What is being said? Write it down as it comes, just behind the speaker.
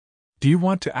Do you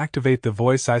want to activate the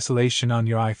voice isolation on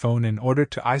your iPhone in order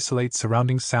to isolate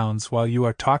surrounding sounds while you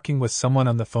are talking with someone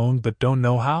on the phone but don't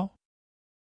know how?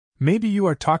 Maybe you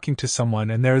are talking to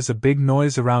someone and there is a big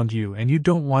noise around you and you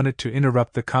don't want it to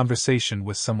interrupt the conversation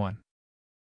with someone.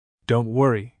 Don't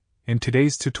worry, in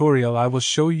today's tutorial I will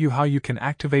show you how you can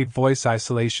activate voice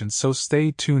isolation, so stay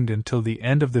tuned until the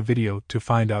end of the video to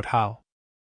find out how.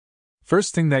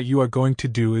 First thing that you are going to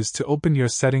do is to open your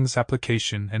Settings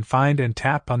application and find and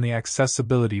tap on the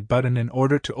Accessibility button in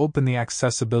order to open the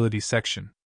Accessibility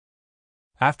section.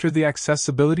 After the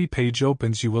Accessibility page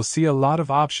opens, you will see a lot of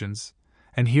options,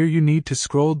 and here you need to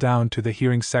scroll down to the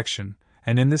Hearing section,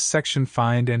 and in this section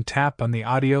find and tap on the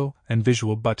Audio and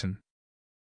Visual button.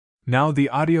 Now the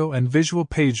Audio and Visual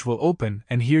page will open,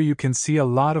 and here you can see a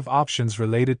lot of options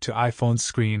related to iPhone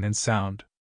screen and sound.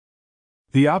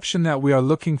 The option that we are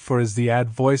looking for is the Add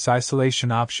Voice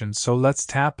Isolation option, so let's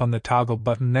tap on the toggle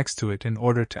button next to it in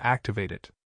order to activate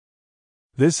it.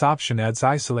 This option adds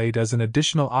Isolate as an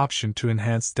additional option to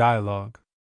enhance dialogue.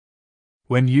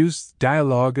 When used,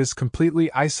 dialogue is completely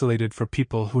isolated for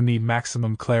people who need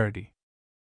maximum clarity.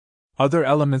 Other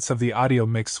elements of the audio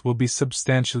mix will be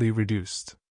substantially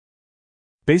reduced.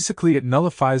 Basically, it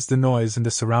nullifies the noise in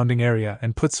the surrounding area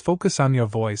and puts focus on your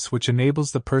voice, which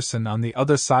enables the person on the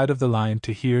other side of the line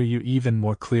to hear you even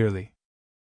more clearly.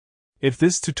 If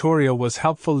this tutorial was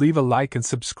helpful, leave a like and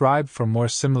subscribe for more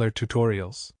similar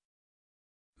tutorials.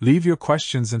 Leave your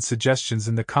questions and suggestions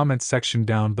in the comment section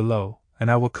down below, and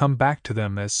I will come back to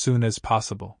them as soon as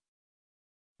possible.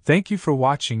 Thank you for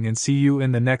watching and see you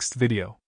in the next video.